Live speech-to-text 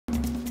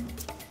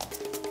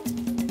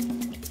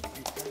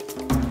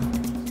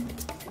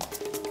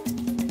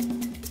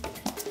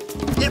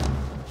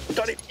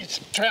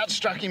Trout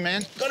struck him,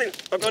 man. Got him.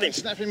 I got him.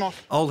 Snap him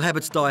off. Old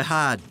habits die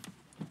hard.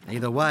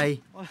 Either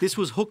way, this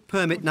was hook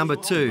permit number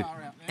 2,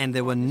 and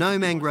there were no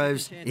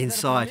mangroves in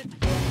sight.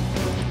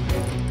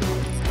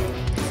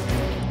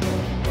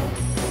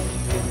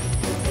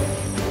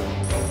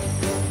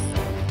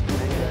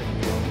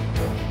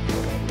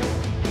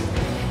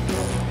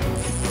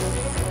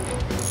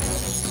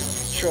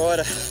 Try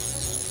to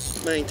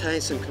maintain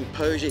some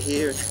composure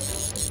here and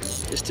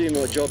just do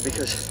my job,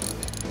 because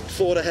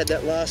Forder had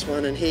that last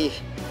one and he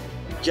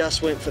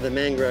just went for the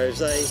mangroves.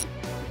 They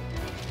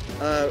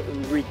are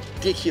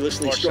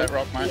ridiculously strong. Watch that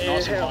rock, mate. Yeah,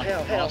 Nice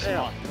and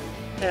high.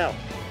 How?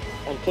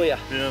 I'm clear.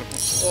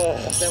 Beautiful. Oh,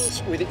 that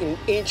was within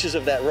inches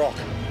of that rock.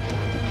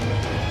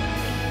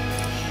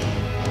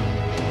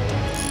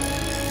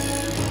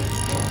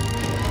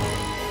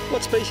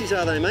 What species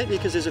are they, mate?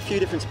 Because there's a few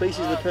different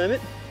species with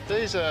permit.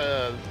 These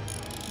are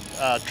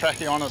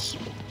Trachionus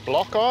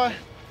blockeye,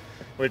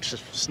 which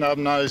is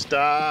snub-nosed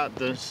dart.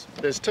 There's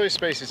 2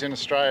 species in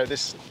Australia.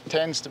 This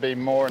tends to be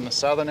more in the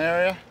southern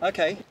area.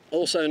 Okay.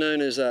 Also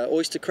known as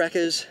oyster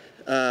crackers,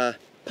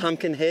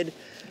 pumpkin head.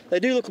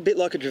 They do look a bit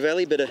like a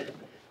trevally, but a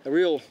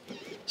real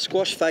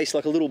squash face,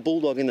 like a little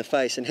bulldog in the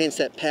face, and hence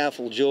that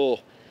powerful jaw,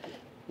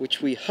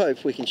 which we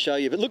hope we can show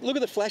you. But look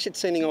at the flash it's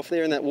sending off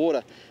there in that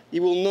water.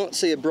 You will not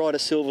see a brighter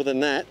silver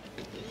than that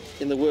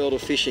in the world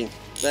of fishing.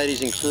 That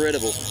is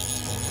incredible.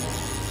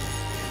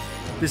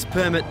 This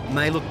permit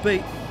may look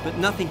beat, but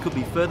nothing could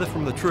be further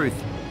from the truth.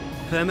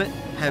 Permit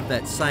have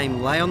that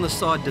same lay on the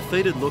side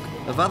defeated look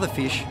of other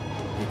fish,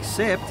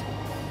 except...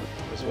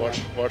 Just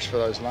watch for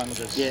those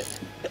lunges. Yeah,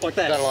 like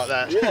that. Like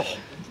that. Whoa,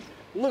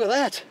 look at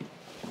that.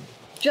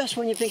 Just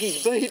when you think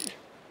he's beat,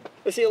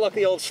 it's here like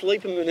the old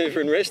sleeper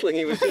manoeuvre in wrestling.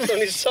 He was just on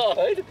his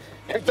side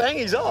and bang,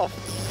 he's off.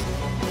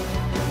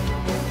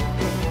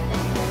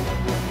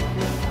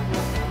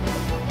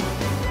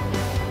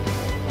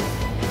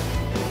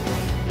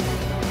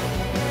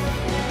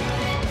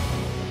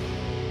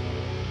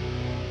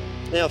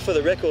 Now, for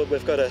the record,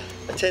 we've got a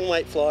 10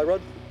 weight fly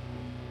rod.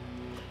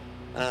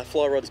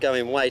 Fly rods go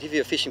in weight. If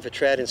you're fishing for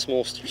trout in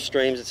small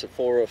streams, it's a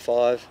 4 or a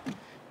 5.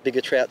 Bigger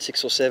trout,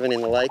 6 or 7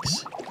 in the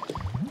lakes.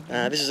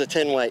 This is a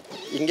 10 weight.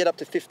 You can get up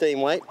to 15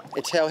 weight.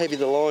 It's how heavy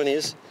the line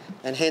is,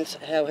 and hence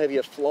how heavy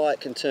a fly it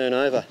can turn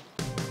over.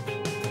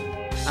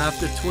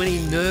 After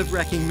 20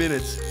 nerve-wracking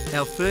minutes,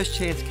 our first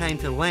chance came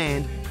to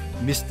land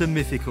Mr.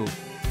 Mythical.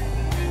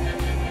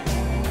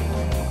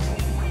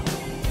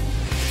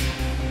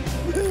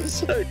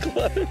 So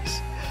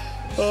close.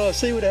 Oh,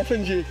 see what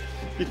happens. You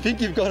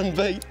think you've got them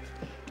beat,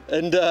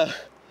 and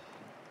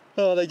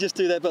oh, they just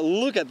do that. But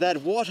look at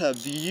that! What a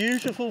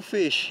beautiful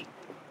fish!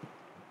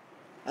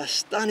 A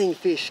stunning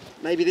fish.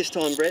 Maybe this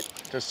time, Brett.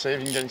 Just see if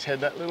you can get his head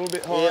that little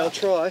bit higher. Yeah, I'll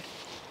try.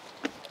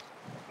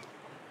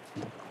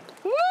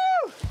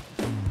 Woo!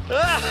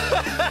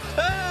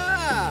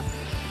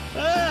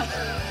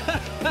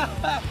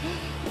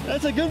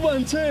 That's a good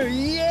one too.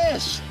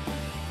 Yes,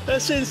 a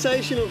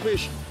sensational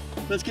fish.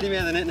 Let's get him out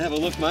of the net and have a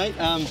look, mate.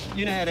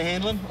 You know how to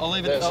handle him. I'll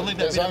leave that.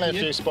 There's only a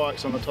few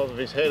spikes on the top of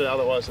his head,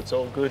 otherwise it's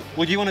all good.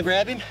 Would you want to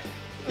grab him?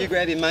 You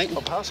grab him, mate.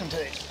 I'll pass him to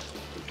you.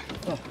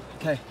 Oh,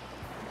 okay.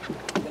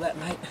 Look at that,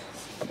 mate.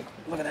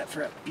 Look at that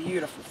for a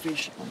beautiful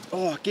fish.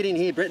 Oh, get in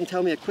here, Brett, and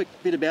tell me a quick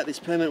bit about this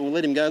permit and we'll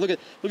let him go. Look at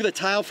the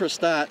tail for a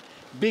start.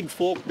 Big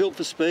fork, built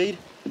for speed.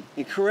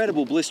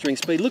 Incredible blistering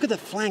speed. Look at the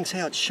flanks,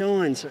 how it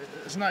shines.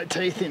 There's no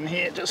teeth in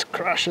here, it just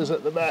crushes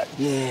at the back.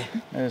 Yeah.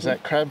 There's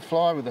that crab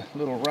fly with a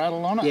little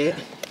rattle on it. Yeah,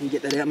 you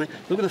get that out, mate.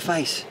 Look at the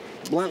face.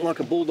 Blunt like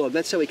a bulldog.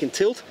 That's how he can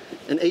tilt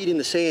and eat in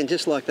the sand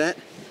just like that.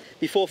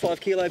 Be 4 or 5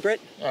 kilo, Brett?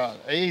 Oh,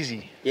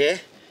 easy. Yeah.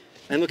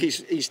 And look,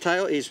 his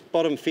tail, his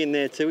bottom fin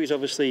there too. He's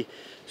obviously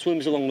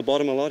swims along the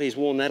bottom a lot. He's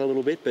worn that a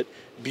little bit, but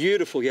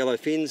beautiful yellow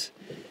fins.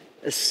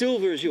 As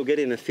silver as you'll get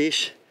in a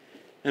fish.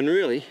 And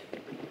really,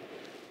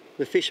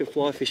 the fish of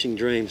fly fishing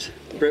dreams.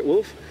 Brett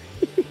Wolf,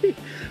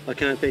 I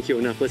can't thank you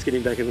enough. Let's get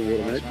him back in the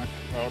water, mate.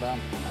 Well done.